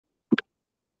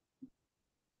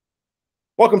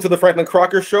Welcome to the Franklin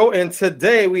Crocker Show, and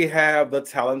today we have the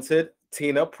talented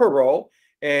Tina Parol,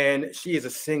 and she is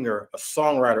a singer, a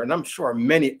songwriter, and I'm sure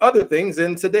many other things.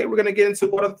 And today we're going to get into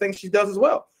one of the things she does as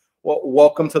well. Well,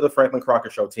 welcome to the Franklin Crocker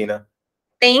Show, Tina.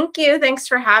 Thank you. Thanks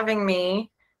for having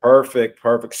me. Perfect,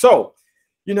 perfect. So,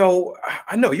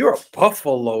 I know you're a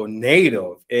Buffalo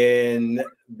native, and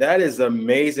that is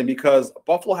amazing because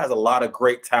Buffalo has a lot of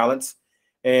great talents.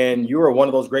 And you are one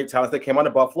of those great talents that came out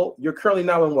of Buffalo. You're currently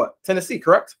now in what? Tennessee,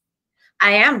 correct?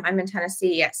 I am. I'm in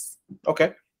Tennessee, yes.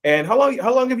 Okay. And how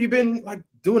long have you been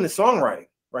doing the songwriting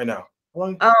right now? How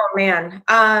long? Oh man.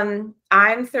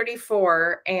 I'm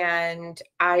 34 and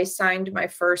I signed my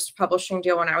first publishing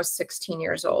deal when I was 16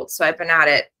 years old. So I've been at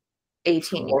it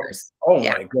 18 years. Oh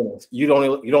my goodness. You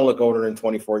don't look older than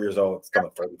 24 years old. It's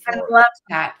coming 34. I love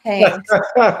that. Thanks.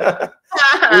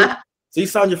 So you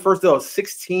signed your first deal at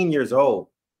 16 years old.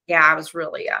 Yeah, I was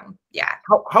really young. Yeah.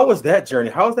 How was that journey?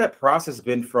 How has that process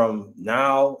been from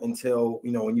now until,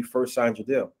 when you first signed your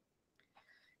deal?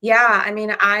 Yeah, I mean,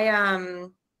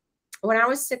 when I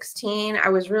was 16, I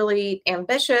was really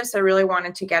ambitious. I really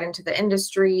wanted to get into the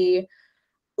industry.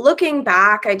 Looking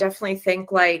back, I definitely think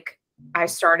I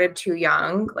started too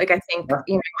young. I think,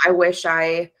 I wish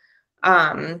I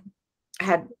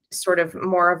had sort of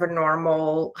more of a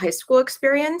normal high school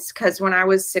experience, because when I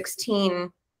was 16,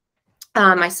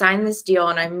 I signed this deal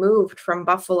and I moved from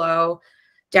Buffalo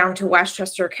down to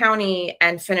Westchester County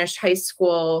and finished high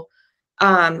school,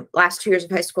 last 2 years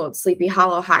of high school at Sleepy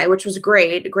Hollow High, which was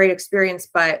great experience,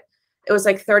 but it was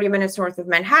 30 minutes north of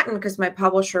Manhattan because my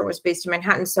publisher was based in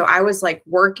Manhattan. So I was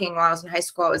working while I was in high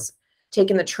school. I was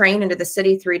taking the train into the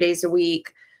city 3 days a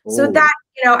week. Ooh. So that,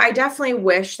 I definitely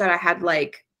wish that I had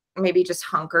maybe just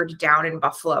hunkered down in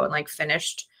Buffalo and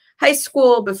finished high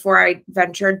school before I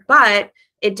ventured, but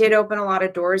it did open a lot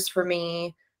of doors for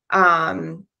me.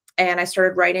 And I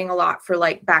started writing a lot for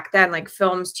back then,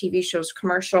 films, TV shows,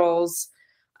 commercials.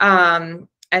 And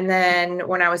then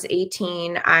when I was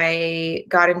 18, I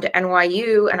got into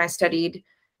NYU and I studied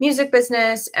music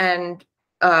business and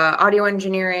audio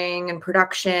engineering and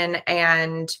production.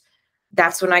 And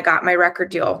that's when I got my record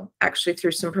deal, actually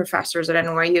through some professors at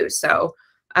NYU. So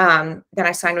then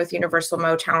I signed with Universal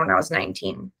Motown when I was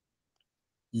 19.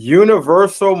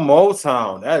 Universal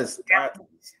Motown.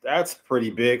 That's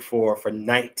pretty big for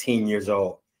 19 years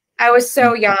old. I was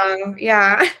so young.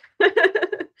 Yeah.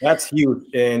 That's huge.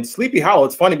 And Sleepy Hollow,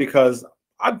 it's funny because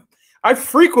I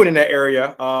frequented that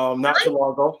area not too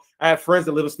long ago. I have friends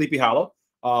that live in Sleepy Hollow.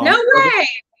 No way.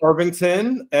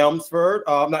 Irvington, Elmsford,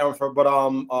 not Elmsford, but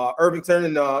Irvington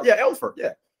and Elmsford.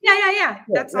 Yeah.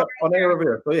 That's on there over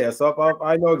here. So so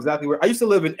I know exactly where. I used to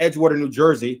live in Edgewater, New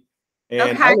Jersey,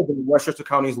 and I lived in Westchester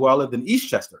County as well. I lived in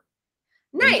Eastchester.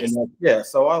 Nice.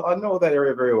 So I know that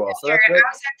area very well. So I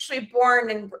was actually born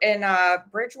in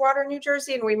Bridgewater, New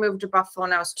Jersey, and we moved to Buffalo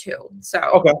when I was 2. So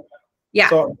okay. Yeah.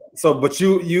 But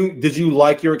did you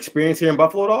like your experience here in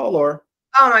Buffalo at all, or?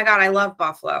 Oh my God, I love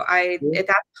Buffalo.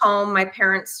 That's home. My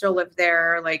parents still live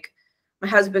there. My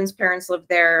husband's parents live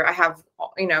there. I have,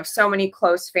 so many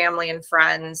close family and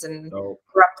friends, and grew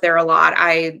up there a lot.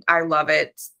 I love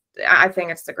it. I think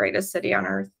it's the greatest city on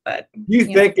earth. But you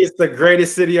think it's the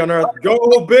greatest city on earth?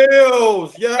 Go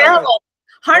Bills! Yeah,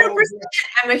 100%.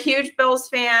 I'm a huge Bills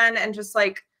fan, and just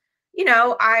I'm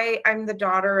the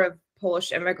daughter of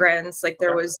Polish immigrants.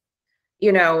 There was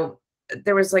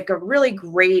a really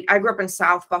great. I grew up in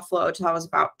South Buffalo until I was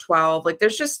about 12.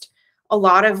 There's just a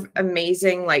lot of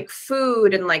amazing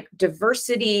food and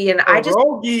diversity, and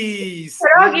pierogi,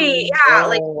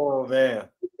 yeah. Oh man,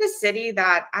 the city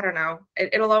that I don't know.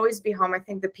 It'll always be home. I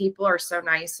think the people are so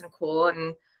nice and cool,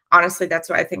 and honestly, that's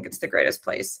why I think it's the greatest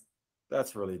place.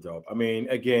 That's really dope. I mean,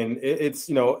 again,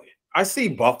 it's I see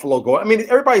Buffalo go. I mean,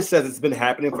 everybody says it's been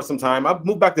happening for some time. I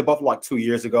moved back to Buffalo 2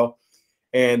 years ago,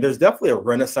 and there's definitely a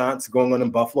renaissance going on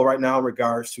in Buffalo right now in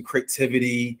regards to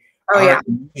creativity, art,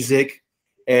 music.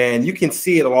 And you can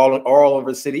see it all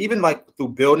over the city, even through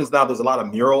buildings now. There's a lot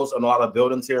of murals and a lot of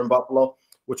buildings here in Buffalo,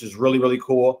 which is really, really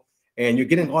cool. And you're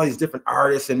getting all these different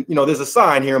artists. And, there's a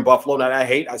sign here in Buffalo that I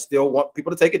hate. I still want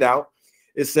people to take it down.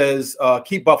 It says,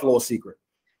 keep Buffalo a secret.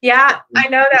 Yeah, I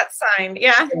know that sign.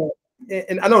 Yeah.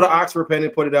 And I know the Oxford Pen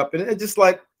put it up. And it's just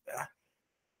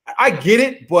I get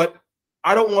it, but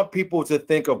I don't want people to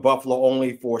think of Buffalo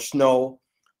only for snow.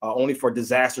 Only for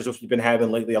disasters, which we've been having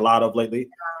lately, a lot of lately.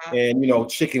 And,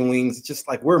 chicken wings. It's just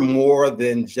we're more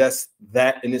than just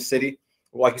that in this city.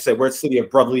 Like you said, we're a city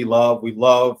of brotherly love. We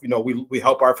love, we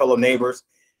help our fellow neighbors.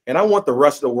 And I want the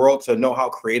rest of the world to know how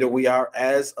creative we are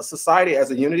as a society, as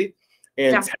a unity.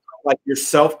 And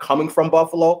yourself coming from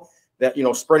Buffalo, that,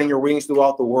 spreading your wings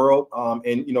throughout the world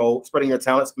and, spreading your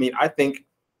talents. I mean, I think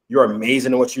You're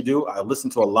amazing at what you do. I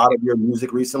listened to a lot of your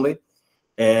music recently,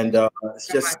 and it's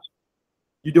just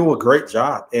you do a great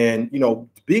job. And you know,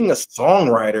 being a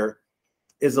songwriter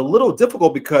is a little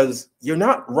difficult because you're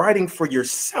not writing for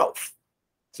yourself.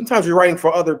 Sometimes you're writing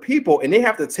for other people, and they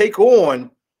have to take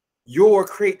on your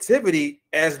creativity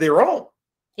as their own.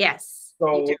 Yes.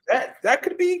 So that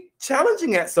could be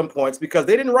challenging at some points because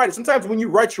they didn't write it. Sometimes when you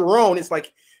write your own, it's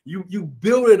like you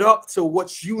build it up to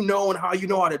what you know and how you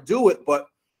know how to do it. But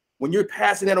when you're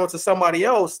passing that on to somebody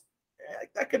else,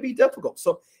 that could be difficult.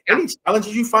 So any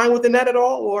challenges you find within that at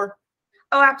all, or?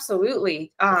 Oh,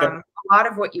 absolutely. Okay. A lot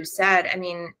of what you said. I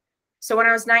mean, so when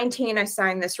I was 19, I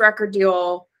signed this record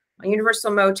deal on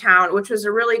Universal Motown, which was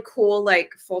a really cool,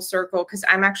 like, full circle, because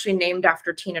I'm actually named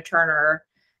after Tina Turner,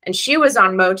 and she was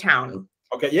on Motown.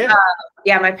 Okay, yeah.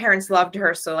 Yeah, my parents loved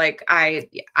her, so like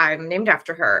I'm named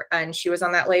after her, and she was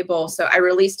on that label. So I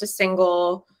released a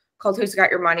single called "Who's Got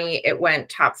Your Money." It went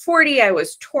top 40. I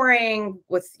was touring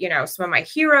with, you know, some of my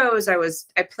heroes.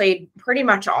 I played pretty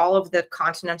much all of the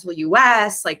continental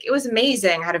US. Like, it was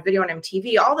amazing. I had a video on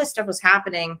MTV. All this stuff was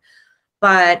happening,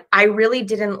 but I really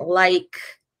didn't like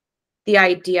the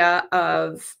idea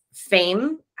of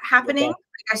fame happening. Okay.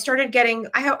 I started getting,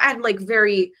 I had like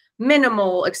very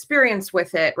minimal experience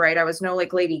with it, right? I was no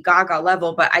like Lady Gaga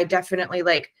level, but I definitely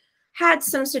like had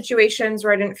some situations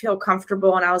where I didn't feel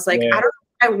comfortable, and I was like,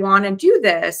 I want to do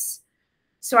this.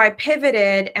 So I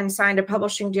pivoted and signed a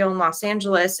publishing deal in Los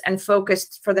Angeles and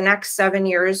focused for the next 7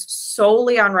 years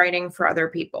solely on writing for other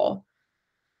people.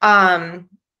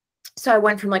 So I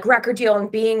went from like record deal and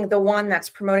being the one that's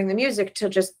promoting the music to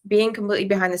just being completely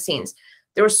behind the scenes.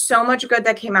 There was so much good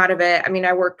that came out of it. I mean,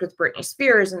 I worked with Britney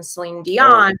Spears and Celine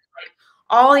Dion, like,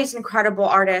 all these incredible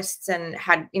artists, and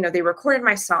had, you know, they recorded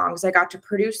my songs. I got to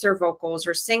produce their vocals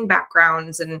or sing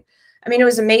backgrounds. And I mean, it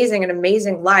was amazing, an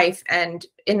amazing life. And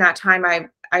in that time, I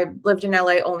lived in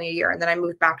LA only a year, and then I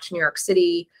moved back to New York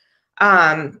City.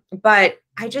 But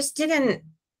I just didn't,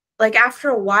 like, after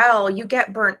a while, you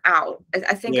get burnt out.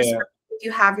 I think especially if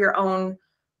you have your own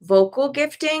vocal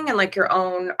gifting and like your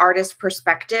own artist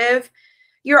perspective,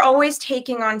 you're always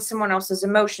taking on someone else's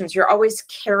emotions. You're always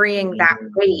carrying that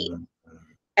weight.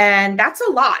 And that's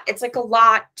a lot. It's like a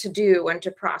lot to do and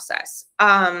to process.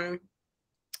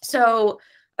 So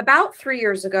about 3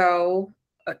 years ago,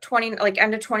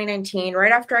 end of 2019,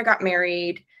 right after I got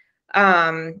married,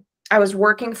 I was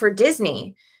working for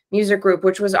Disney Music Group,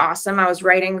 which was awesome. I was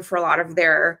writing for a lot of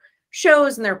their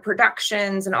shows and their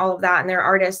productions and all of that and their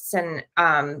artists. And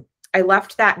I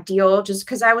left that deal just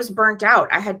because I was burnt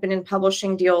out. I had been in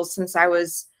publishing deals since I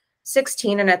was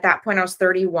 16. And at that point I was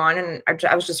 31, and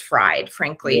I was just fried,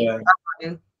 frankly. Yeah.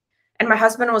 And my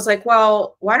husband was like,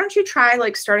 well, why don't you try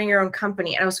like starting your own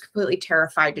company? And I was completely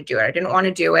terrified to do it. I didn't want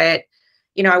to do it.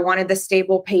 You know, I wanted the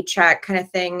stable paycheck kind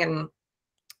of thing. And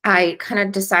I kind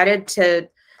of decided it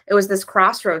was this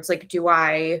crossroads. Like, do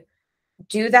I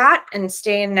do that and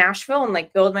stay in Nashville and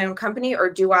like build my own company? Or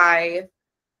do I,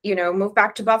 you know, move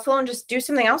back to Buffalo and just do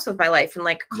something else with my life and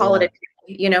like call it a day,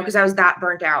 you know, because I was that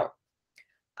burnt out.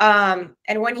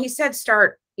 And when he said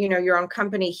start, you know, your own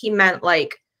company, he meant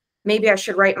like, maybe I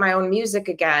should write my own music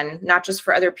again, not just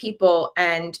for other people,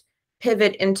 and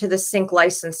pivot into the sync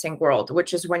licensing world,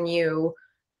 which is when you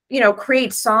know,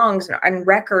 create songs and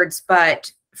records,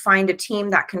 but find a team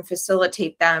that can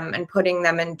facilitate them and putting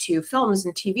them into films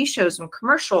and TV shows and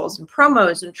commercials and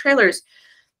promos and trailers.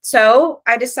 So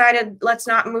I decided, let's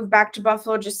not move back to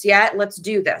Buffalo just yet. Let's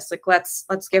do this. Like, let's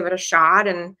give it a shot.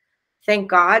 And thank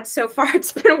God, so far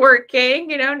it's been working,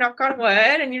 you know, knock on wood,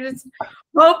 and you just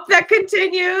hope that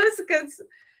continues because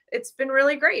it's been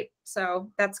really great.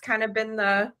 So that's kind of been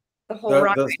the whole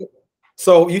ride.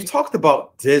 So you talked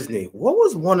about Disney. What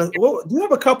was do you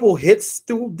have a couple hits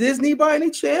through Disney by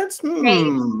any chance?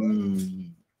 Maybe.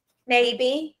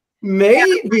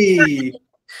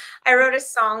 I wrote a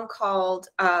song called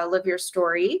Live Your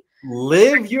Story.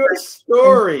 Live Your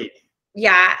Story.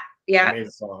 Yeah.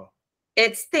 Amazing song.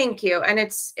 Thank you. And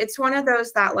it's one of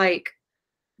those that, like,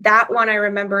 that one, I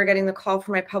remember getting the call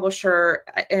from my publisher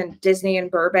in Disney in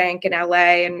Burbank in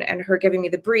LA, and her giving me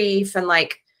the brief, and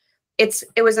like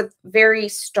it was a very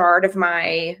start of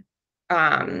my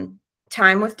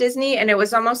time with Disney, and it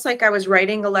was almost like I was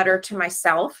writing a letter to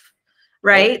myself,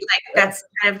 right? Like, that's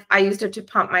kind of, I used it to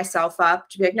pump myself up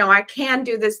to be like, no, I can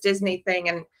do this Disney thing.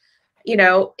 And you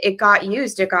know, it got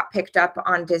picked up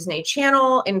on Disney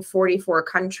Channel in 44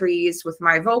 countries with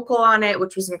my vocal on it,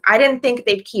 which was, I didn't think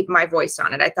they'd keep my voice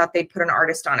on it. I thought they'd put an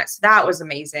artist on it. So that was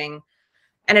amazing.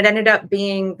 And it ended up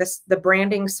being the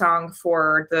branding song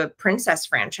for the Princess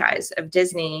franchise of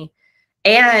Disney.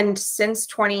 And since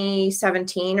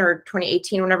 2017 or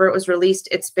 2018, whenever it was released,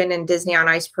 it's been in Disney on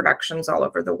Ice productions all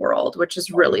over the world, which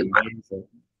is really wonderful.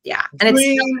 Yeah. And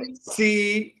Dream,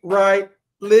 see, right,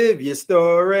 live your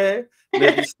story,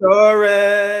 live your story.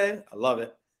 I love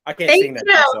it. I can't sing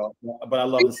that song, but I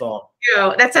love the song.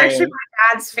 That's actually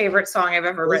my dad's favorite song I've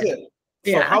ever written.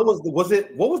 So how was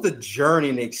what was the journey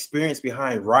and the experience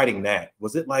behind writing that?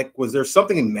 Was it like, was there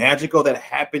something magical that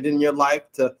happened in your life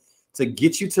to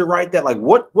get you to write that? Like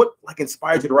what like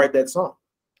inspired you to write that song?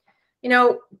 You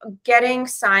know, getting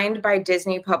signed by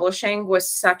Disney Publishing was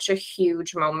such a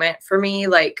huge moment for me,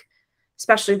 like,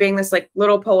 especially being this like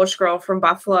little Polish girl from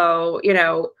Buffalo. You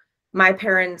know, my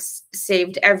parents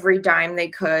saved every dime they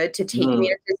could to take me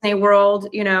to Disney World,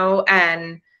 you know,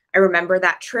 and I remember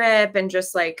that trip and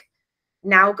just like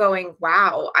now going,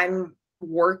 wow, I'm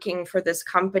working for this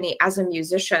company as a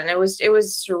musician. It was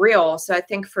surreal. So I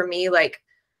think for me, like,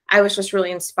 I was just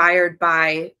really inspired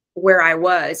by where I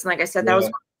was. And like I said, that was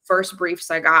one of the first briefs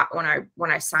I got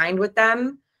when I signed with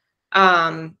them.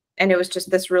 And it was just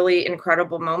this really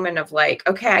incredible moment of like,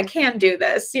 okay, I can do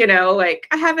this, you know, like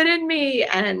I have it in me.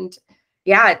 And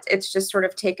yeah, it's just sort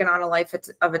of taken on a life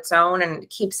of its own and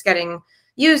keeps getting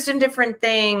used in different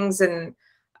things. And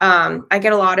I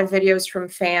get a lot of videos from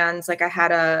fans. Like I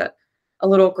had a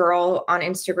little girl on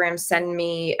Instagram send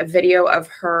me a video of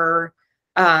her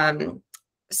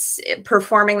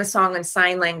performing the song in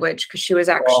sign language because she was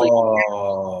actually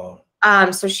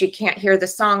so she can't hear the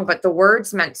song, but the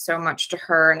words meant so much to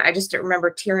her. And I just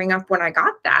remember tearing up when I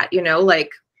got that, you know,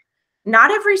 like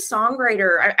not every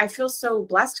songwriter, I feel so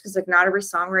blessed because like not every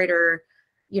songwriter,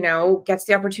 you know, gets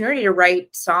the opportunity to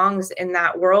write songs in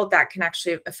that world that can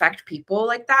actually affect people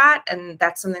like that. And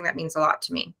that's something that means a lot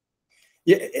to me.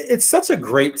 Yeah, it's such a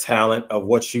great talent of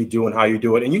what you do and how you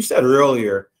do it. And you said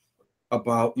earlier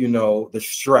about, you know, the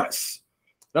stress.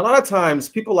 And a lot of times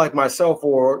people like myself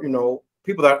or, you know,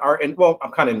 people that are in, well,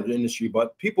 I'm kind of in the industry,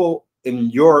 but people in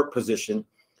your position,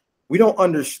 we don't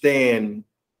understand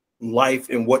life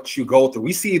and what you go through.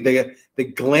 We see the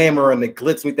glamour and the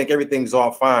glitz. We think everything's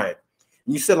all fine.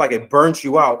 And you said like it burns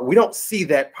you out. We don't see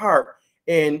that part.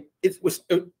 And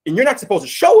and you're not supposed to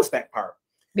show us that part.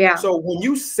 Yeah. So when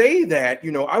you say that,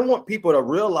 you know, I want people to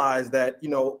realize that, you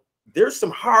know, there's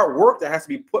some hard work that has to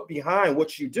be put behind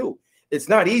what you do. It's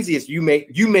not easy as you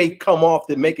may come off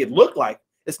to make it look like.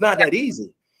 It's not that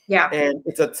easy. Yeah. And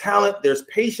it's a talent. There's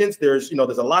patience. There's, you know,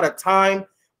 there's a lot of time.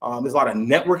 There's a lot of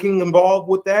networking involved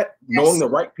with that, knowing the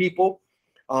right people.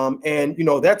 And, you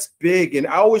know, that's big. And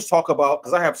I always talk about,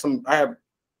 because I have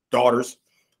daughters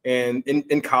and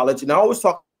in college, and I always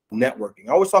talk networking.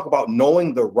 I always talk about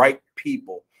knowing the right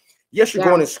people. Yes, you're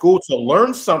going to school to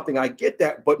learn something. I get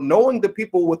that. But knowing the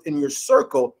people within your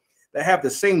circle that have the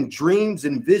same dreams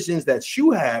and visions that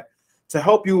you have to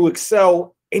help you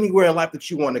excel anywhere in life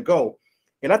that you want to go.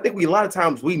 And I think a lot of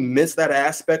times we miss that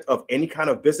aspect of any kind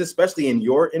of business, especially in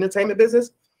your entertainment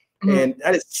business. And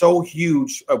that is so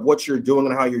huge of what you're doing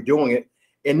and how you're doing it.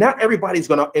 And not everybody's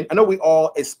going to, and I know we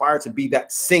all aspire to be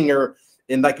that singer.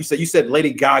 And like you said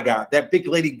Lady Gaga, that big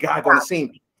Lady Gaga on the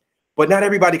scene, but not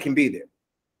everybody can be there.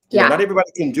 You know, not everybody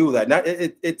can do that.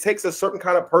 It takes a certain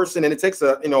kind of person, and it takes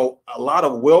a lot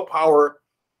of willpower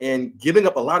and giving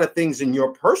up a lot of things in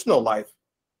your personal life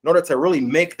in order to really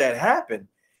make that happen.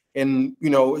 And, you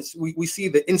know, we see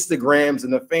the Instagrams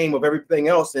and the fame of everything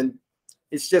else. And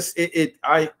it's just,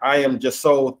 I am just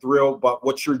so thrilled about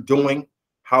what you're doing,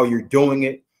 how you're doing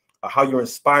it, how you're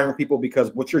inspiring people,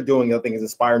 because what you're doing, I think, is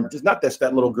inspiring just not just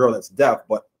that little girl that's deaf,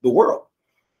 but the world.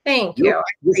 Thank you.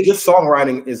 This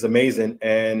songwriting is amazing.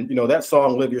 And, you know, that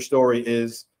song, Live Your Story,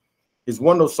 is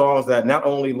one of those songs that not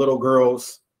only little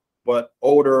girls, but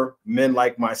older men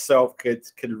like myself could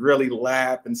really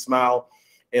laugh and smile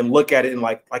and look at it and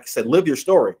like I said, live your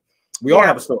story. We all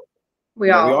have a story.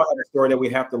 We all have a story that we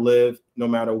have to live no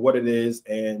matter what it is.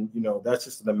 And, you know, that's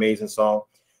just an amazing song.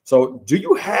 So do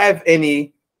you have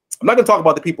any, I'm not going to talk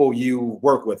about the people you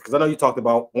work with, because I know you talked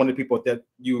about one of the people that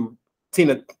you,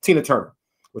 Tina Turner,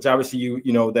 which obviously you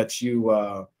know that you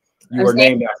were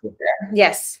named after.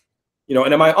 Yes. You know,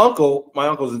 and then my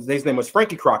uncle's his name was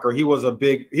Frankie Crocker. He was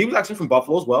actually from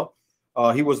Buffalo as well.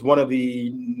 He was one of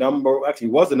the number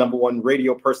one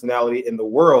radio personality in the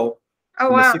world in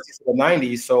the 60s and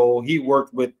 90s. So he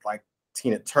worked with like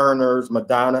Tina Turner's,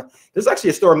 Madonna. There's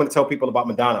actually a story I'm going to tell people about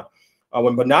Madonna.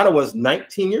 When Madonna was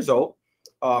 19 years old,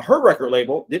 her record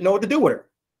label didn't know what to do with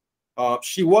her.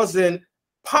 She wasn't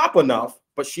pop enough,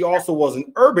 but she also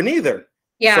wasn't urban either.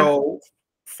 Yeah. So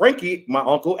Frankie, my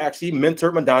uncle, actually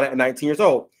mentored Madonna at 19 years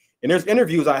old. And there's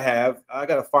interviews I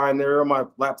got to find there on my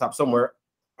laptop somewhere,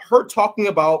 her talking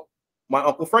about my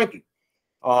Uncle Frankie.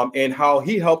 and how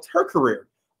he helped her career.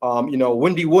 You know,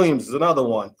 Wendy Williams is another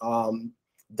one.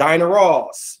 Diana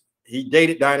Ross, he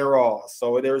dated Diana Ross.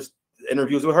 So there's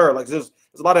interviews with her. Like there's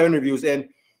a lot of interviews. And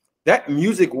that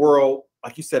music world,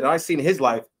 like you said, I seen his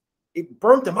life, it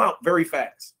burnt him out very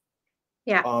fast.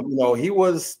 Yeah. You know, it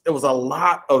was a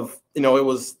lot of, you know, it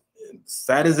was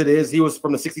sad as it is. He was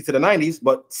from the 60s to the 90s,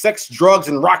 but sex, drugs,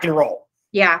 and rock and roll.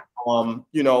 Yeah.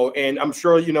 You know, and I'm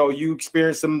sure, you know, you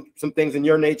experienced some things in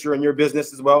your nature and your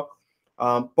business as well.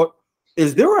 But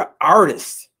is there an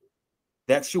artist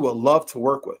that you would love to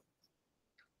work with?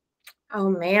 Oh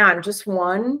man, just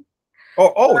one?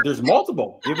 Oh, there's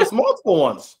multiple. Give us multiple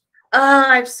ones.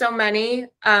 I have so many,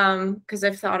 because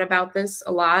I've thought about this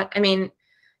a lot. I mean,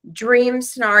 dream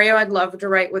scenario, I'd love to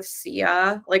write with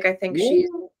Sia. Like, I think she's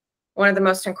one of the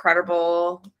most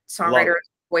incredible songwriter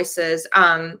voices.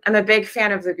 I'm a big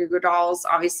fan of the Goo Goo Dolls,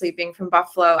 obviously being from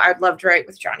Buffalo. I'd love to write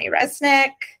with Johnny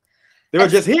Resnick. They were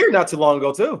just here not too long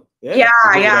ago too. Yeah.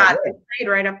 They played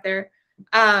right up there.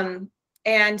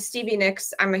 And Stevie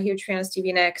Nicks, I'm a huge fan of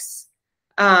Stevie Nicks.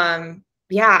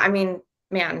 Yeah, I mean,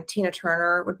 man, Tina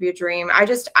Turner would be a dream.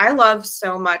 I love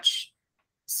so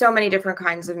many different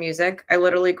kinds of music. I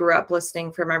literally grew up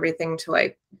listening from everything to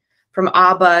like, from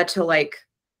ABBA to like,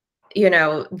 you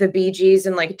know, the Bee Gees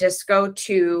and like disco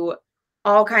to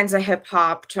all kinds of hip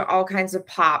hop to all kinds of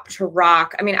pop to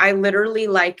rock. I mean, I literally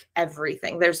like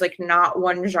everything. There's like not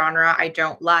one genre I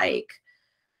don't like.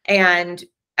 And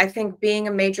I think being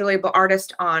a major label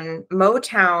artist on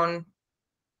Motown,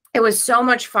 it was so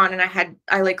much fun. And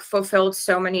I like fulfilled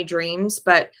so many dreams,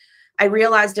 but I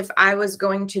realized if I was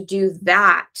going to do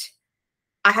that,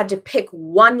 I had to pick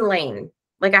one lane.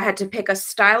 Like I had to pick a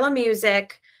style of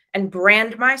music and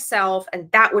brand myself,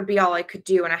 and that would be all I could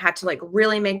do. And I had to like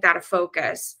really make that a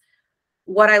focus.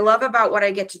 What I love about what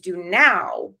I get to do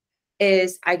now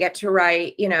is I get to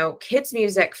write, you know, kids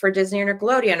music for Disney or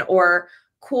Nickelodeon, or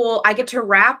I get to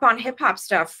rap on hip hop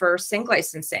stuff for sync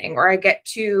licensing, or I get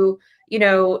to, you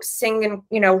know, sing and,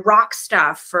 you know, rock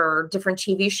stuff for different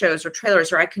TV shows or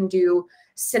trailers, or I can do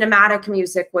cinematic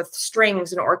music with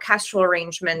strings and orchestral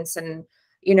arrangements and,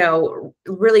 you know,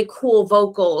 really cool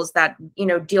vocals that, you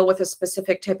know, deal with a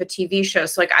specific type of TV show.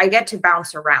 So like I get to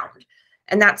bounce around.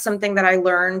 And that's something that I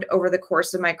learned over the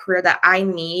course of my career that I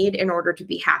need in order to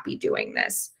be happy doing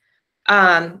this.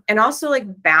 And also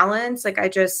like balance. Like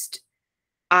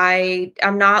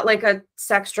I'm not like a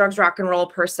sex, drugs, rock and roll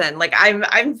person. Like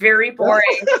I'm very boring,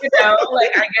 you know,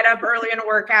 like I get up early and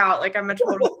work out. Like I'm a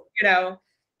total, you know,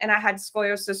 and I had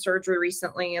scoliosis surgery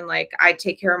recently and like I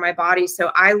take care of my body.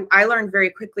 So I learned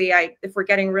very quickly, if we're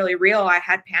getting really real, I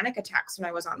had panic attacks when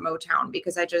I was on Motown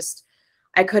because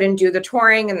I couldn't do the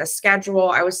touring and the schedule.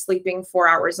 I was sleeping 4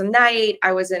 hours a night.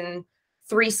 I was in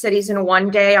 3 cities in one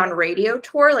day on radio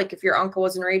tour. Like if your uncle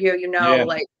was in radio, you know,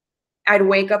 like I'd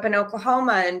wake up in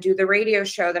Oklahoma and do the radio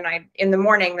show. Then in the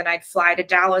morning, then I'd fly to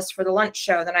Dallas for the lunch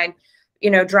show. Then I'd, you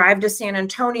know, drive to San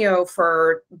Antonio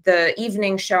for the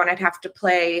evening show. And I'd have to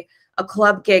play a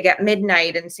club gig at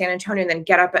midnight in San Antonio and then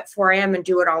get up at 4 a.m. and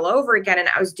do it all over again. And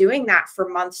I was doing that for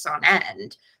months on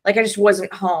end. Like I just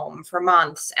wasn't home for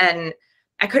months and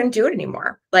I couldn't do it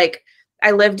anymore. Like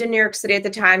I lived in New York City at the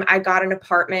time. I got an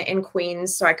apartment in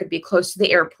Queens so I could be close to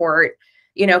the airport,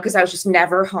 you know, because I was just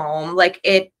never home. Like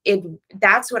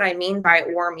that's what I mean by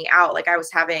it wore me out. Like I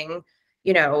was having,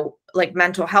 you know, like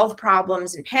mental health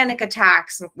problems and panic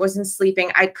attacks and wasn't sleeping.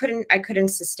 I couldn't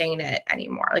sustain it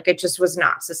anymore. Like it just was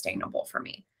not sustainable for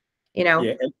me, you know?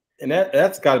 Yeah. And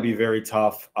that's gotta be very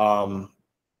tough.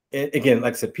 Again,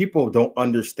 like I said, people don't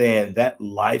understand that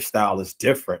lifestyle is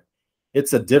different.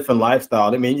 It's a different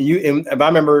lifestyle. I mean, if I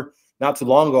remember not too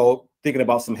long ago thinking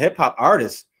about some hip hop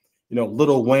artists, you know,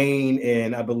 Lil Wayne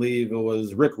and I believe it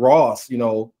was Rick Ross, you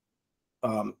know,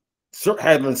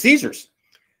 having seizures.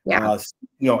 Yeah.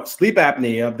 You know, sleep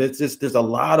apnea. There's a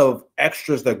lot of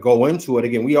extras that go into it.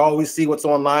 Again, we always see what's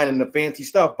online and the fancy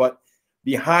stuff, but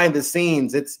behind the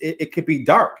scenes, it could be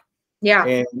dark. Yeah.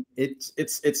 And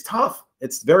it's tough.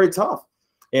 It's very tough.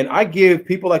 And I give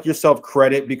people like yourself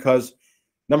credit because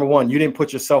number one, you didn't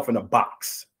put yourself in a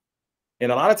box.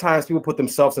 And a lot of times people put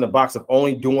themselves in a box of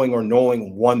only doing or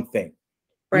knowing one thing.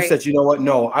 Right. You said, you know what?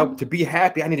 No, to be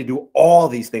happy, I need to do all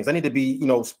these things. I need to be, you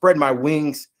know, spread my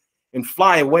wings and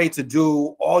fly away to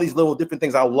do all these little different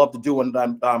things I love to do and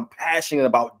I'm passionate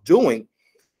about doing.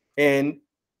 And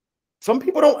some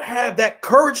people don't have that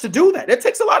courage to do that. It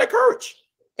takes a lot of courage.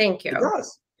 Thank you. It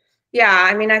does. Yeah.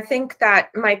 I mean, I think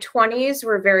that my 20s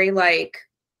were very like,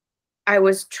 I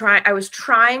was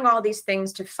trying all these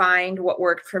things to find what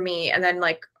worked for me. And then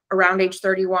like around age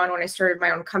 31, when I started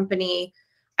my own company,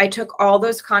 I took all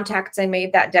those contacts I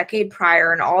made that decade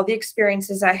prior and all the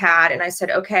experiences I had, and I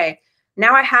said, okay,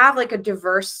 now I have like a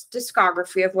diverse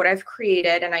discography of what I've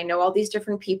created, and I know all these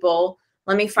different people.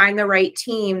 Let me find the right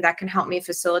team that can help me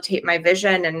facilitate my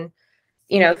vision. And,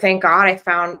 you know, thank God I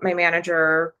found my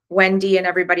manager, Wendy, and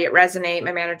everybody at Resonate.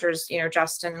 My managers, you know,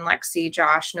 Justin and Lexi,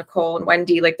 Josh, Nicole, and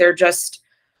Wendy, like they're just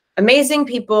amazing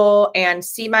people and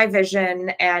see my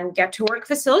vision and get to work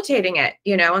facilitating it,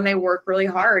 you know, and they work really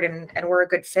hard, and we're a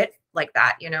good fit like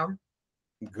that, you know.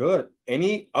 Good.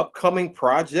 Any upcoming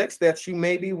projects that you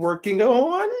may be working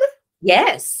on?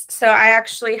 Yes. So I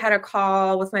actually had a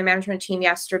call with my management team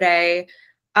yesterday.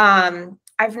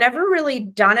 I've never really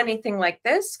done anything like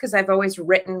this because I've always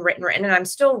written, and I'm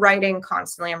still writing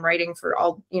constantly. I'm writing for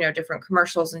all, you know, different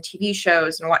commercials and TV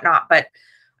shows and whatnot, but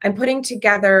I'm putting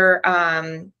together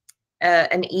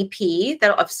an EP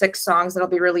of 6 songs that'll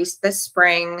be released this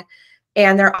spring.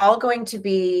 And they're all going to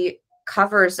be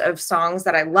covers of songs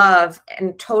that I love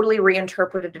and totally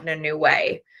reinterpreted in a new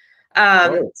way. So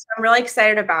I'm really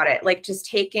excited about it. Like just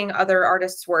taking other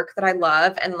artists' work that I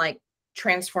love and like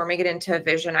transforming it into a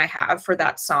vision I have for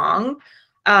that song,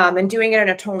 and doing it in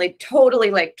a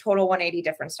totally like total 180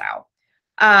 different style.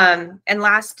 And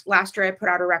last year I put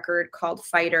out a record called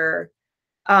Fighter,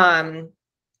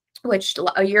 which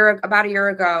about a year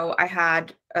ago I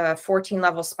had a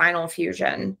 14-level spinal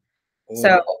fusion.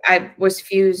 So I was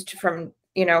fused from,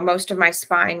 you know, most of my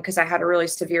spine because I had a really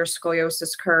severe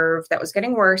scoliosis curve that was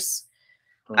getting worse.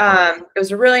 It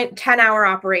was a really 10-hour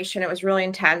operation. It was really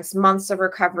intense, months of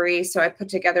recovery. So I put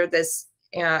together this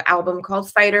album called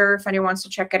Fighter, if anyone wants to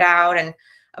check it out. And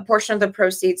a portion of the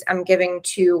proceeds I'm giving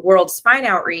to World Spine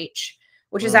Outreach,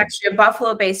 which is actually a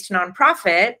Buffalo-based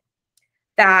nonprofit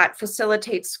that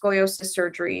facilitates scoliosis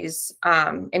surgeries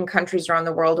in countries around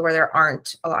the world where there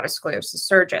aren't a lot of scoliosis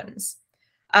surgeons.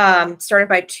 Started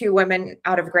by 2 women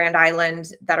out of Grand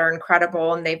Island that are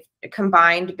incredible, and they've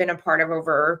combined been a part of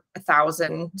over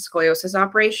 1,000 scoliosis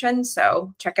operations.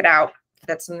 So check it out if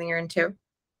that's something you're into.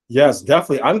 Yes,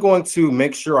 definitely. I'm going to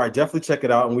make sure I definitely check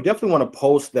it out, and we definitely want to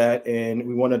post that, and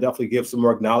we want to definitely give some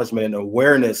more acknowledgement and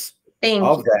awareness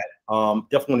of that.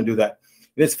 Definitely want to do that.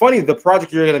 And it's funny, the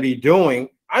project you're going to be doing,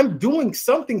 I'm doing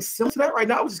something similar to that right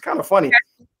now, which is kind of funny.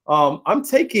 I'm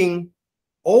taking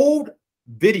old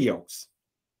videos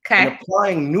and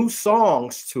applying new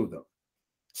songs to them.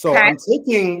 So I'm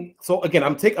finding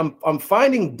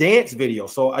dance videos.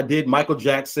 So I did Michael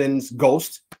Jackson's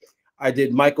Ghost. I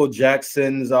did Michael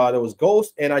Jackson's there was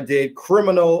Ghost, and I did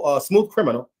Smooth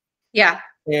Criminal. Yeah.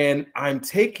 And I'm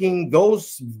taking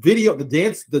those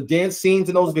the dance scenes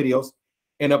in those videos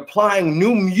and applying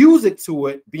new music to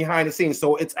it behind the scenes.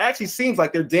 So it actually seems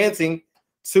like they're dancing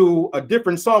to a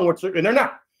different song, and they're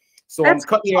not. So I'm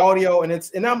cutting the audio, and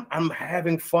I'm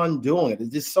having fun doing it. It's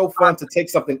just so fun to take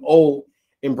something old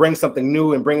and bring something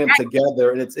new and bring them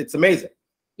together, and it's amazing.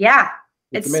 Yeah,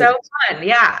 it's so fun.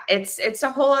 Yeah, it's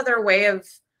a whole other way of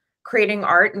creating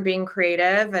art and being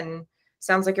creative, and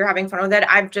sounds like you're having fun with it.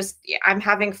 I'm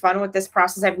having fun with this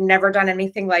process. I've never done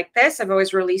anything like this. I've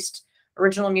always released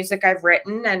original music I've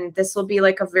written, and this will be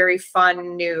like a very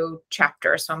fun new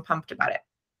chapter. So I'm pumped about it.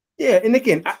 Yeah, and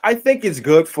again, I think it's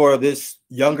good for this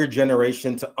younger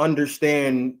generation to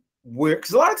understand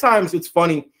because a lot of times it's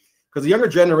funny because the younger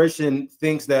generation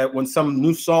thinks that when some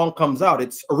new song comes out,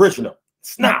 it's original.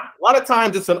 It's not. A lot of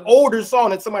times it's an older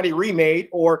song that somebody remade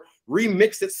or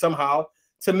remixed it somehow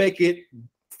to make it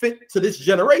fit to this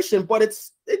generation, but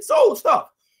it's old stuff.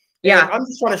 Yeah, and I'm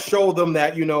just trying to show them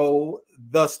that, you know,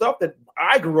 the stuff that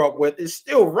I grew up with is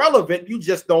still relevant. You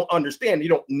just don't understand. You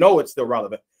don't know it's still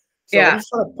relevant. So I'm just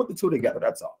trying to put the 2 together.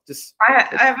 That's all. I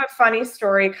have a funny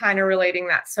story kind of relating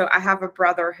that. So I have a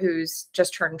brother who's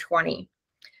just turned 20,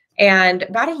 and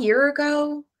about a year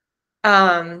ago,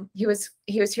 he was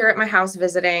here at my house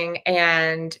visiting,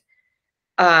 and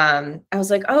I was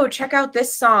like, oh, check out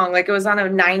this song. Like it was on a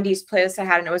 90s playlist I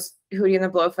had, and it was Hootie and the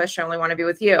Blowfish, I Only Want to Be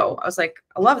With You. I was like,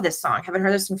 I love this song. Haven't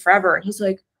heard this in forever. And he's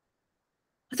like,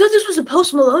 I thought this was a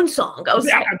Post Malone song. I was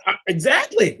like,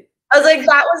 exactly. I was like,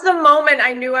 that was the moment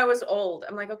I knew I was old.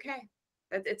 I'm like, okay,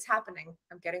 it's happening.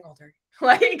 I'm getting older.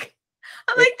 Like,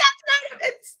 I'm like,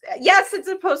 yes, it's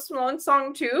a Post Malone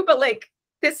song too, but like,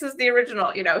 this is the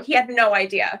original, you know, he had no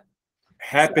idea.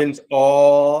 Happens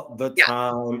all the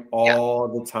time,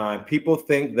 all the time. People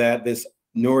think that this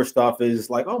newer stuff is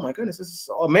like, oh my goodness, this is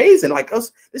so amazing. Like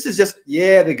us, this is just,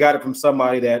 they got it from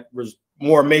somebody that was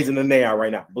more amazing than they are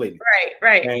right now, believe me.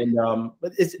 Right. And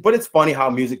but it's funny how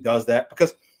music does that,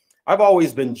 because I've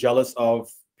always been jealous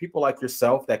of people like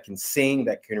yourself that can sing,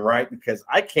 that can write, because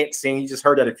I can't sing. You just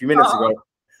heard that a few minutes ago.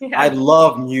 Yeah. I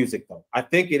love music though. I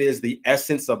think it is the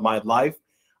essence of my life.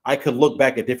 I could look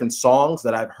back at different songs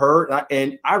that I've heard,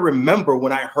 and I remember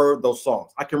when I heard those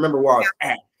songs. I can remember where I was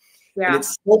at. Yeah. And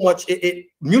it's so much,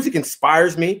 music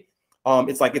inspires me.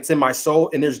 It's like it's in my soul.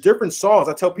 And there's different songs.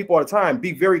 I tell people all the time,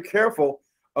 be very careful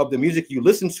of the music you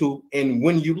listen to and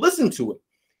when you listen to it,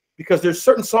 because there's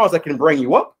certain songs that can bring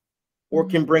you up or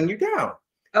can bring you down.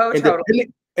 Oh, and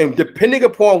totally. Depending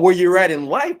upon where you're at in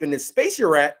life and the space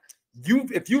you're at,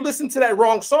 if you listen to that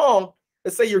wrong song,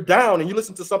 let's say you're down and you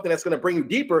listen to something that's going to bring you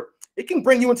deeper, it can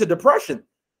bring you into depression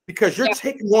because you're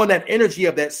taking on that energy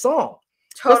of that song.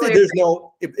 Totally.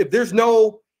 If there's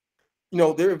no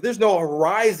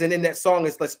horizon in that song,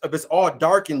 if it's all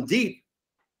dark and deep,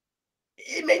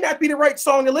 it may not be the right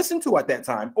song to listen to at that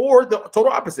time. Or the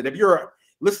total opposite. If you're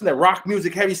listening to rock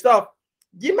music, heavy stuff,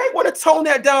 you might want to tone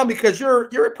that down because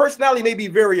your personality may be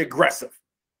very aggressive.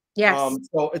 Yes.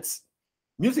 So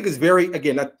music is very,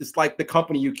 again, it's like the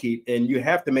company you keep, and you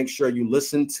have to make sure you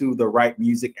listen to the right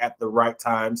music at the right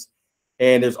times.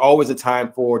 And there's always a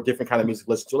time for different kind of music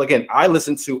to listen to. Again, I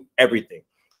listen to everything.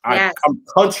 I'm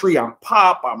country, I'm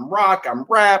pop, I'm rock, I'm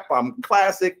rap, I'm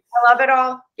classic. I love it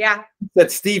all. Yeah.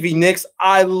 That Stevie Nicks.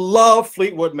 I love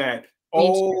Fleetwood Mac.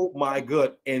 Oh my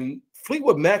good. And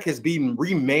Fleetwood Mac has been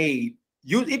remade.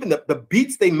 Even the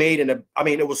beats they made,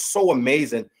 it was so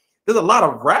amazing. There's a lot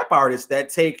of rap artists that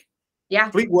take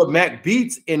Fleetwood Mac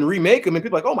beats and remake them, and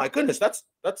people are like, oh my goodness, that's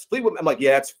Fleetwood. I'm like,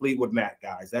 yeah, that's Fleetwood Mac,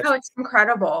 guys. No, it's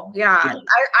incredible. Yeah.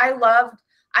 I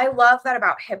love that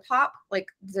about hip hop, like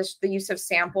the use of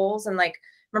samples. And like,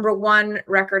 remember one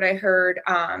record I heard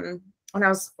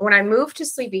when I moved to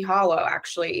Sleepy Hollow,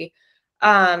 actually,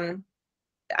 I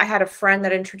had a friend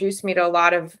that introduced me to a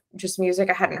lot of just music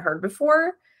I hadn't heard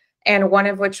before. And one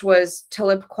of which was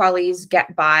Talib Kweli's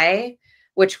Get By,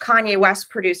 which Kanye West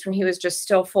produced when he was just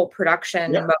still full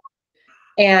production. Yeah.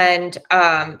 And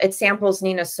it samples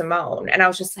Nina Simone. And I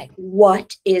was just like,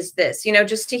 what is this?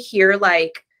 Just to hear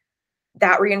like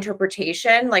that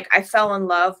reinterpretation, like I fell in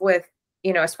love with,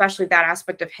 especially that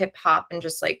aspect of hip hop and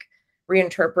just like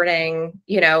reinterpreting,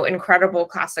 incredible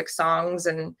classic songs.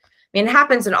 And it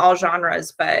happens in all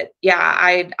genres, but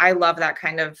yeah, I love that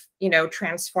kind of,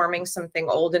 transforming something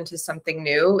old into something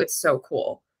new. It's so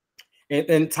cool.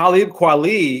 And Talib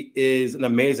Kweli is an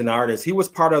amazing artist. He was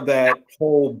part of that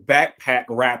whole backpack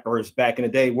rappers back in the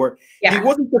day where he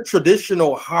wasn't the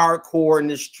traditional hardcore in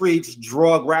the streets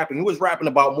drug rapping. He was rapping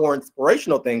about more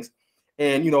inspirational things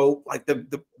and, like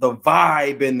the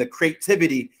vibe and the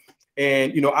creativity.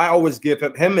 And, I always give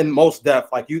him and Mos Def,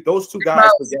 like those two guys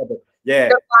together. Yeah.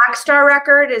 The Black Star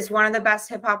record is one of the best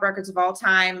hip hop records of all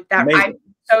time. I'm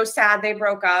so sad they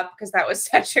broke up because that was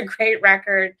such a great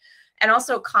record. And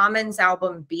also Common's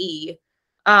album B,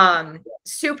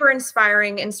 super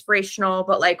inspiring, inspirational,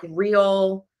 but like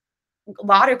real, a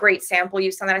lot of great sample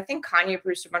use on that. I think Kanye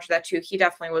produced a bunch of that too. He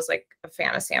definitely was like a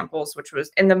fan of samples, which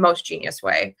was in the most genius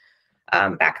way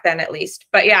back then, at least.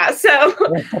 But yeah, so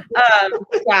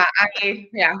back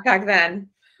then.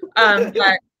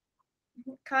 But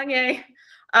Kanye,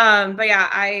 but yeah,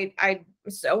 I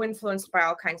was so influenced by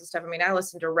all kinds of stuff. I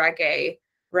listened to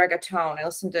reggaeton. I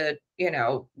listened to,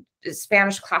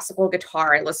 Spanish classical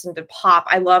guitar. I listened to pop.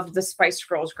 I loved the Spice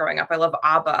Girls growing up. I love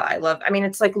ABBA.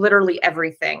 It's like literally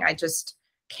everything. I just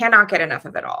cannot get enough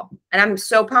of it all. And I'm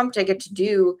so pumped I get to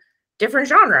do different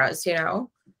genres,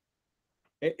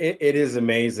 It is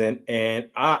amazing. And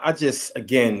I just,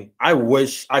 again, I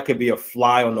wish I could be a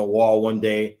fly on the wall one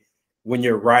day when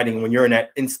you're writing, when you're in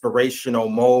that inspirational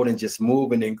mode and just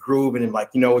moving and grooving and like,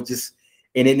 and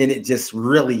then it just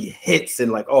really hits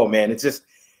and like, oh man, it's just,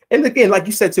 and again, like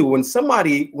you said too, when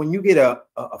you get a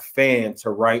fan to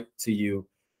write to you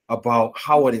about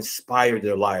how it inspired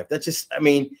their life, that just, I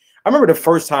remember the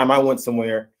first time I went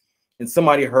somewhere and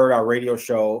somebody heard our radio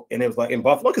show and it was like in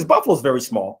Buffalo, because Buffalo's very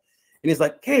small. And he's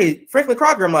like, hey, Franklin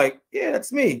Crocker. I'm like, yeah,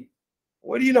 that's me.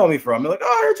 Where do you know me from? They're like, oh,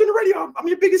 I heard you on the radio. I'm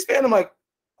your biggest fan. I'm like,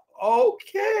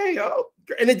 okay. Oh.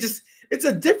 And it's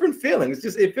a different feeling.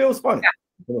 It feels funny.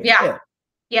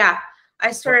 Yeah.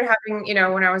 I started having,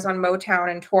 when I was on Motown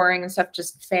and touring and stuff,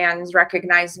 just fans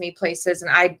recognized me places.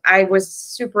 And I was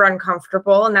super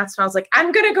uncomfortable. And that's when I was like,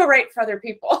 I'm going to go write for other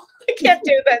people. I can't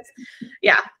do this.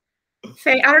 Yeah.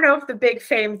 Fame, I don't know if the big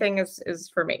fame thing is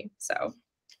for me. So.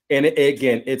 And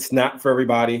again, it's not for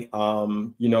everybody,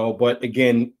 but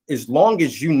again, as long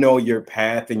as you know your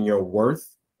path and your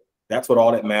worth, that's what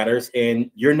all that matters. And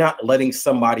you're not letting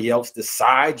somebody else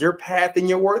decide your path and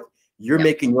your worth. You're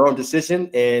making your own decision.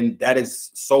 And that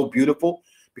is so beautiful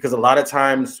because a lot of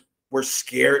times we're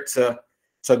scared to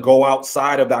go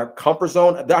outside of our comfort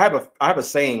zone. I have a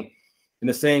saying, and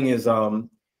the saying is,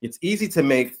 it's easy to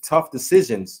make tough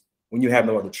decisions when you have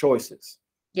no other choices.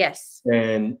 Yes.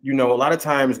 And, you know, a lot of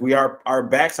times our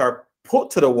backs are put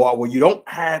to the wall where you don't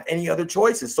have any other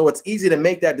choices. So it's easy to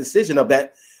make that decision of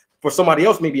that for somebody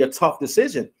else, maybe a tough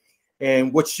decision.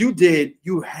 And what you did,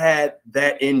 you had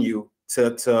that in you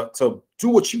to do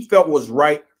what you felt was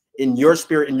right in your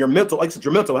spirit, in your mental, like I said,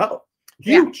 your mental health.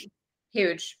 Huge. Yeah.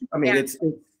 Huge. I mean, it's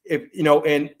if you know,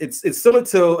 and it's similar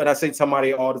to, and I say to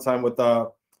somebody all the time with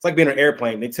it's like being an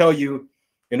airplane. They tell you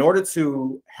in order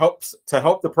to help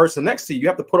the person next to you, you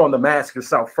have to put on the mask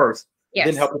yourself first,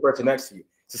 then help the person next to you.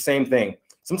 It's the same thing.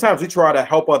 Sometimes we try to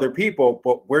help other people,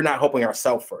 but we're not helping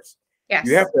ourselves first. Yes.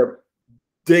 You have to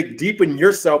dig deep in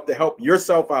yourself to help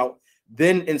yourself out,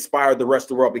 then inspire the rest of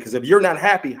the world. Because if you're not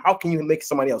happy, how can you make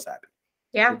somebody else happy?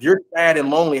 Yeah. If you're sad and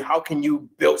lonely, how can you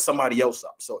build somebody else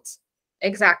up? So it's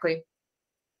exactly.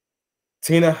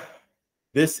 Tina,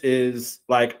 this is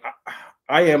like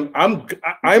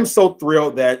I'm so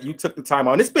thrilled that you took the time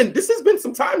out. And this has been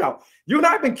some time now. You and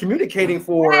I have been communicating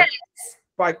for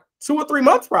like 2 or 3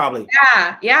 months, probably.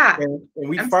 Yeah. And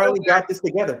we finally got this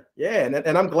together. Yeah,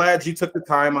 and I'm glad you took the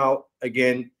time out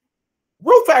again.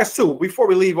 Real fast too, before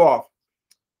we leave off,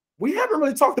 we haven't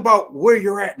really talked about where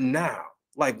you're at now.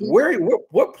 Like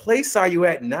what place are you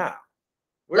at now?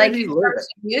 Where do you live?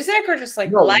 Music or just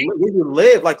like life? Where you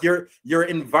live? Like your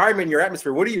environment, your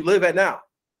atmosphere. Where do you live at now?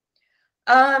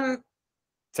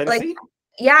 Tennessee?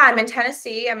 I'm in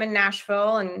Tennessee. I'm in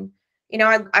Nashville, and you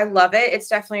know, I love it. It's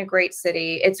definitely a great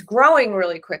city. It's growing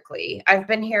really quickly. I've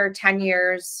been here 10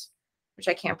 years, which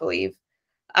I can't believe.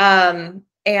 And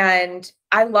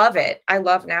I love it. I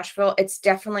love Nashville. It's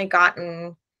definitely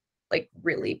gotten like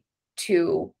really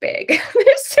too big.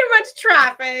 There's too much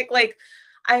traffic. Like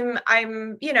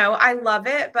I'm, you know, I love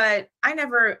it, but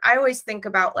I always think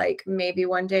about like maybe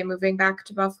one day moving back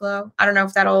to Buffalo. I don't know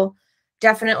if that'll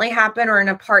definitely happen or in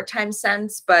a part-time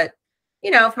sense, but you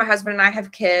know, if my husband and I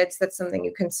have kids, that's something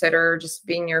you consider, just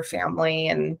being your family.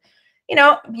 And, you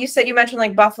know, you mentioned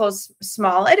like Buffalo's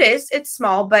small. It's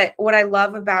small, but what I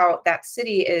love about that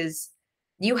city is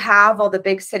you have all the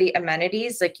big city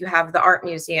amenities. Like you have the art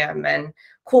museum and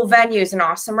cool venues and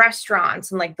awesome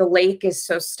restaurants. And like the lake is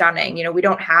so stunning. You know, we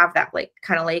don't have that like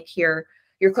kind of lake here.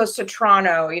 You're close to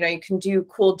Toronto, you know, you can do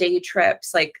cool day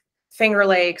trips, like Finger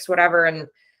Lakes, whatever. And,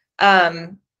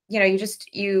 you know,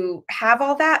 you have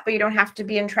all that, but you don't have to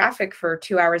be in traffic for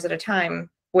 2 hours at a time,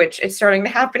 which is starting to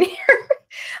happen here.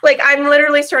 Like I'm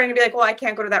literally starting to be like, well, I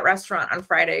can't go to that restaurant on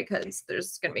Friday because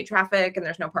there's going to be traffic and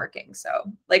there's no parking. So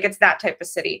like, it's that type of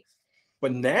city.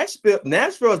 But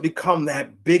Nashville has become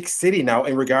that big city now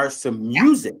in regards to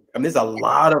music. I mean, there's a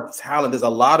lot of talent. There's a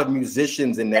lot of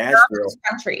musicians in Nashville.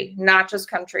 Not just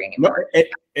country anymore. No,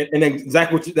 and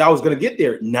exactly what I was going to get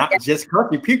there. Not just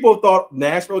country. People thought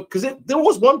Nashville, because there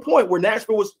was one point where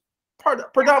Nashville was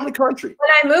predominantly country.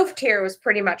 When I moved here, it was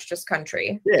pretty much just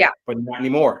country. Yeah. But not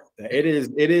anymore. It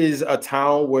is a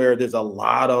town where there's a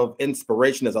lot of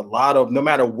inspiration. There's a lot of, no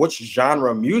matter which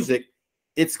genre of music,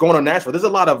 it's going to Nashville. There's a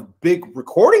lot of big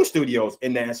recording studios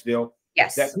in Nashville.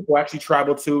 Yes. That people actually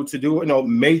travel to do, you know,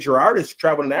 major artists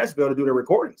travel to Nashville to do their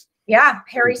recordings. Yeah.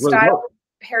 Harry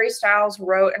Styles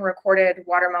wrote and recorded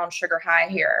Watermelon Sugar High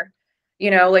here.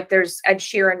 You know, like there's Ed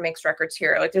Sheeran makes records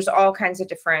here. Like there's all kinds of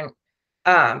different,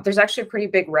 there's actually a pretty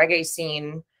big reggae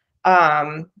scene.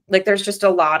 Like there's just a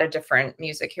lot of different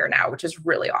music here now, which is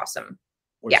really awesome.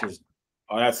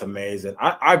 Oh, that's amazing.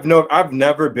 I've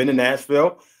never been to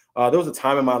Nashville. There was a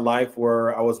time in my life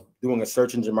where I was doing a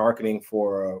search engine marketing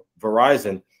for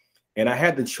Verizon, and I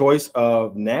had the choice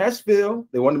of Nashville.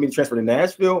 They wanted me to transfer to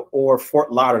Nashville or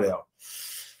Fort Lauderdale.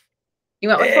 You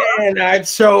went with and I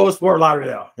chose Fort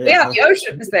Lauderdale. Yeah, the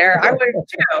ocean's there. I would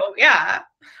too. Yeah.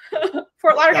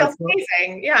 Fort Lauderdale's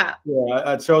amazing. Yeah. Yeah,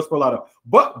 I chose Fort Lauderdale.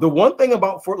 But the one thing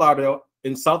about Fort Lauderdale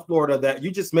in South Florida that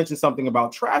you just mentioned something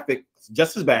about traffic,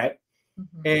 just as bad.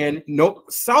 And no,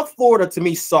 South Florida to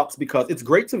me sucks because it's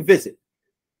great to visit,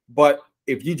 but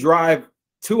if you drive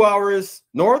 2 hours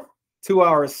north, 2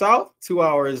 hours south, 2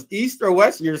 hours east or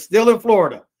west, you're still in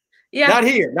Florida. Yeah, not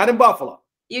here, not in Buffalo.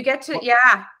 You get to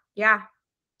yeah.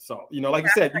 So you know, like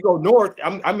you said, you go north.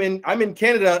 I'm in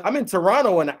Canada. I'm in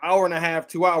Toronto in an hour and a half,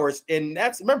 2 hours, and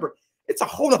remember, it's a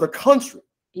whole other country.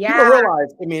 Yeah, you don't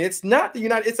realize. I mean, it's not the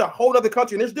United. It's a whole other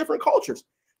country, and there's different cultures.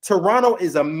 Toronto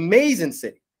is an amazing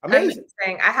city. Amazing.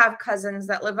 I have cousins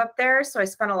that live up there, so I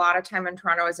spent a lot of time in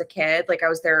Toronto as a kid. Like I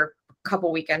was there a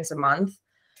couple weekends a month.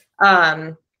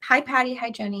 Hi Patty,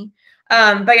 hi Jenny.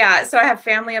 But yeah, so I have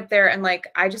family up there, and like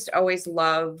I just always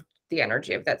loved the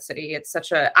energy of that city. It's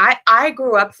such a I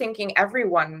grew up thinking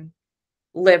everyone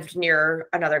lived near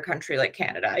another country like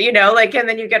Canada, you know, like, and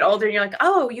then you get older and you're like,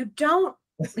 oh, you don't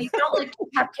like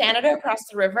have Canada across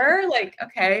the river, like,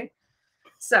 okay.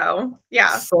 So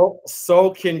yeah.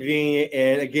 So convenient.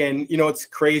 And again, you know, it's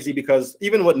crazy because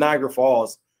even with Niagara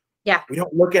Falls, yeah, we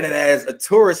don't look at it as a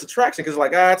tourist attraction because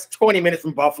like, it's 20 minutes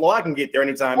from Buffalo. I can get there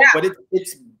anytime. Yeah. But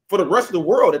it's for the rest of the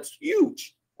world, it's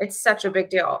huge. It's such a big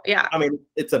deal. Yeah. I mean,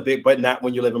 it's a big, but not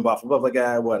when you live in Buffalo. But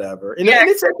like, whatever. And, and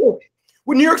it's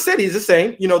with New York City is the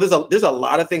same. You know, there's a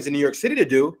lot of things in New York City to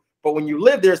do, but when you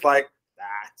live there, it's like,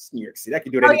 it's New York City. I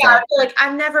can do it anytime. Yeah, I feel like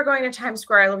I'm never going to Times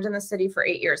Square. I lived in the city for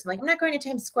 8 years. I'm like, I'm not going to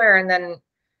Times Square. And then,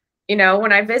 you know,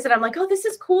 when I visit, I'm like, oh, this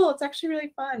is cool. It's actually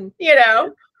really fun. You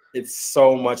know, it's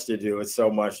so much to do. It's so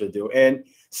much to do. And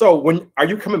so, when are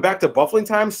you coming back to Buffalo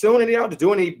anytime soon? Anyhow, to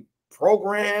do any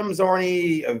programs or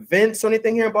any events or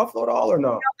anything here in Buffalo at all, or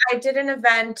no? I did an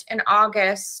event in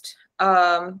August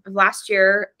last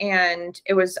year, and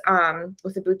it was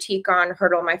with a boutique on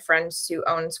Hurdle my friend Sue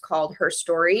owns called Her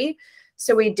Story.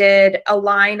 So we did a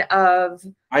line of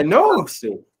I know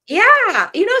Sue. Yeah,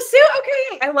 you know Sue.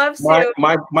 Okay, I love Sue.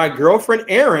 My girlfriend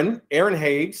Erin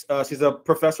Hayes. She's a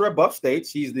professor at Buff State.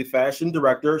 She's the fashion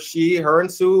director. Her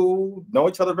and Sue know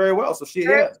each other very well. So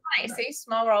nice. See,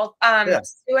 small world.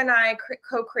 Sue and I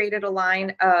co-created a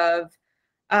line of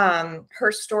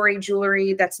Her Story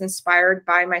jewelry that's inspired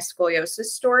by my scoliosis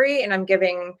story, and I'm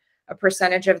giving a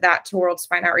percentage of that to World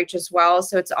Spine Outreach as well.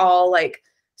 So it's all like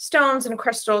stones and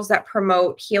crystals that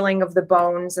promote healing of the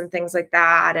bones and things like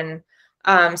that. And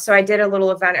so I did a little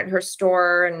event at her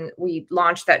store, and we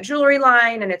launched that jewelry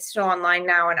line, and it's still online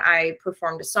now. And I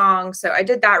performed a song. So I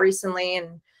did that recently.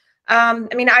 And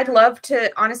I mean, I'd love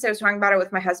to, honestly, I was talking about it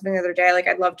with my husband the other day. Like,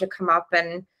 I'd love to come up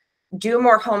and do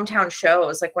more hometown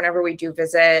shows, like whenever we do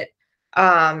visit.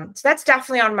 So that's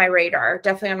definitely on my radar,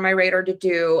 to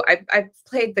do. I've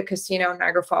played the casino in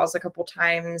Niagara Falls a couple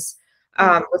times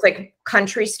with like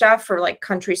country stuff or like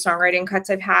country songwriting cuts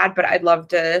I've had, but I'd love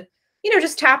to, you know,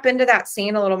 just tap into that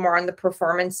scene a little more on the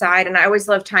performance side. And I always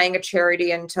love tying a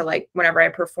charity into like whenever I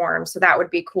perform. So that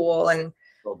would be cool. And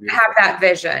have that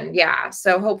vision. Yeah.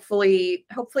 So hopefully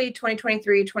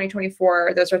 2023,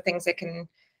 2024, those are things that can,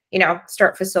 you know,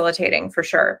 start facilitating for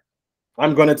sure.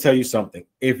 I'm going to tell you something.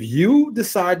 If you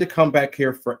decide to come back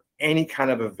here for any kind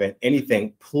of event,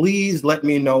 anything, please let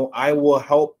me know. I will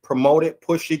help promote it,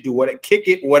 push it, do what, kick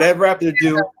it, whatever I have to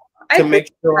do to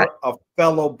make sure a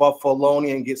fellow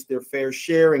Buffalonian gets their fair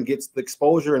share and gets the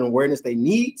exposure and awareness they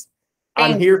need.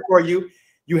 I'm here for you.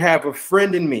 You have a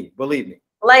friend in me, believe me.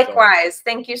 Likewise. So,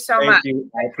 thank you so much. Thank you.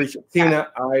 I appreciate it.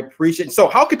 Tina, I appreciate it. So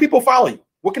how can people follow you?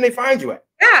 What can they find you at?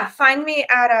 Yeah, find me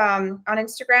at on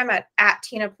Instagram at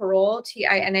Tina Parol,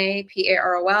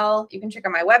 TinaParol. You can check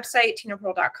out my website,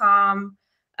 tinaparol.com.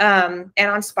 And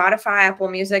on Spotify, Apple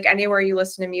Music, anywhere you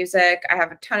listen to music. I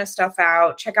have a ton of stuff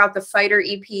out. Check out the Fighter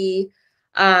EP,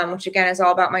 which again is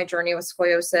all about my journey with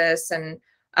scoliosis.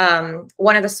 And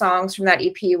one of the songs from that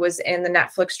EP was in the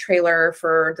Netflix trailer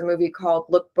for the movie called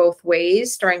Look Both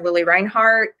Ways, starring Lily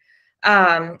Reinhart.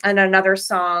 And another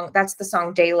song, that's the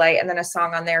song Daylight, and then a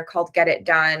song on there called Get It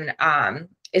Done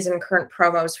is in current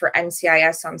promos for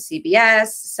NCIS on CBS.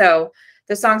 So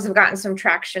the songs have gotten some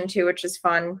traction too, which is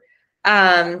fun.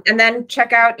 And then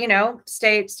check out, you know,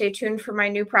 stay tuned for my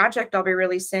new project I'll be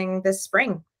releasing this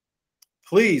spring.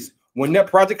 Please, when that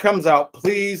project comes out,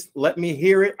 please let me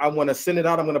hear it. I want to send it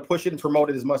out. I'm going to push it and promote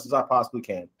it as much as I possibly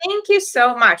can. Thank you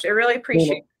so much. I really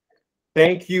appreciate it.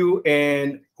 Thank you.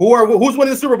 And who's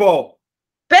winning the Super Bowl?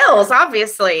 Bills,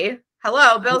 obviously.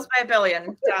 Hello, Bills by a billion.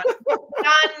 Done.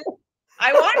 Done.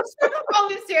 I want a Super Bowl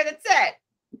this year. That's it.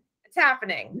 It's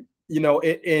happening. You know,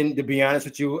 and to be honest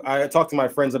with you, I talked to my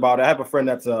friends about it. I have a friend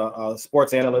that's a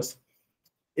sports analyst.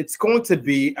 It's going to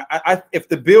be, if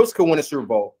the Bills could win a Super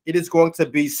Bowl, it is going to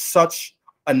be such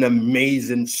an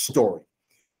amazing story.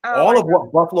 All of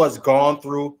what Buffalo has gone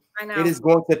through, it is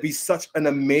going to be such an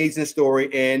amazing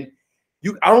story. And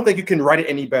I don't think you can write it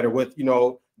any better with, you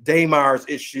know, Daymar's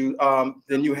issue.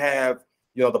 Then you have,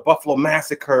 you know, the Buffalo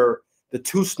Massacre, the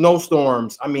 2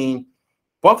 snowstorms. I mean,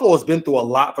 Buffalo has been through a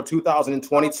lot for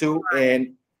 2022,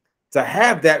 and to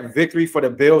have that victory for the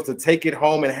Bills, to take it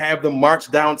home and have them march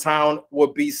downtown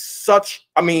would be such,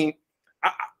 I mean,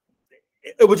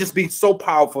 it would just be so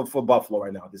powerful for Buffalo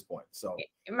right now at this point. So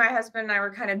my husband and I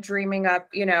were kind of dreaming up,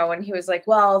 you know, and he was like,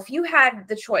 well, if you had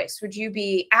the choice, would you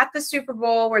be at the Super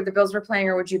Bowl where the Bills were playing,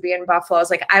 or would you be in Buffalo? I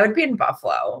was like, I would be in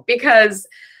Buffalo, because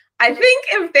I think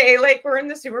if they like were in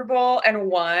the Super Bowl and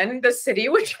won, the city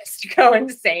would just go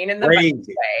insane in the best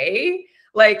way.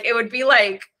 Like, it would be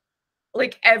like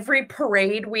every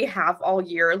parade we have all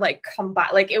year, like combine,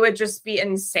 like it would just be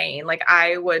insane. Like,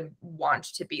 I would want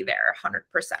to be there 100%.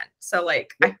 So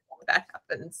like, I hope that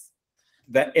happens.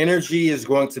 that energy is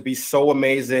going to be so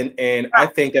amazing. And I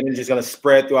think that energy is going to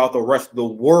spread throughout the rest of the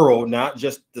world, not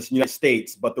just the United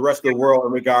States, but the rest of the world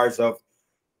in regards of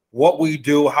what we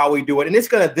do, how we do it. And it's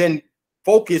going to then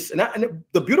focus. And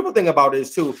the beautiful thing about it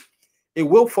is, too, it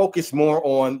will focus more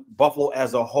on Buffalo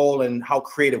as a whole and how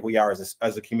creative we are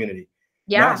as a community.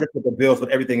 Yeah. Not just with the Bills, but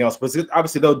everything else. But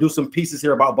obviously, they'll do some pieces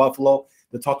here about Buffalo.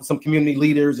 They'll talk to some community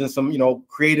leaders and some,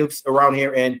 creatives around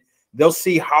here, and they'll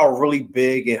see how really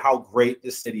big and how great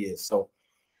this city is. So,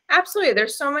 absolutely,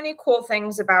 there's so many cool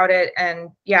things about it, and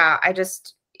yeah, I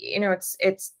just,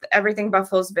 it's everything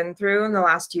Buffalo's been through in the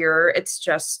last year. It's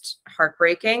just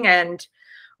heartbreaking, and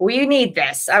we need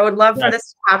this. I would love for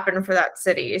this to happen for that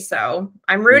city. So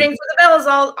I'm rooting for the Bills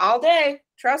all day.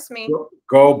 Trust me.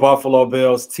 Go Buffalo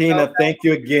Bills. Tina, thank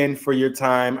you again for your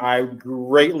time. I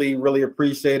greatly, really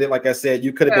appreciate it. Like I said,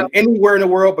 you could have been anywhere in the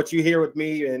world, but you're here with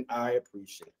me, and I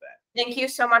appreciate that. Thank you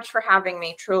so much for having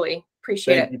me. Truly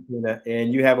appreciate it. Thank you, Tina.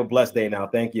 And you have a blessed day now.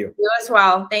 Thank you. You as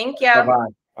well. Thank you. Bye-bye.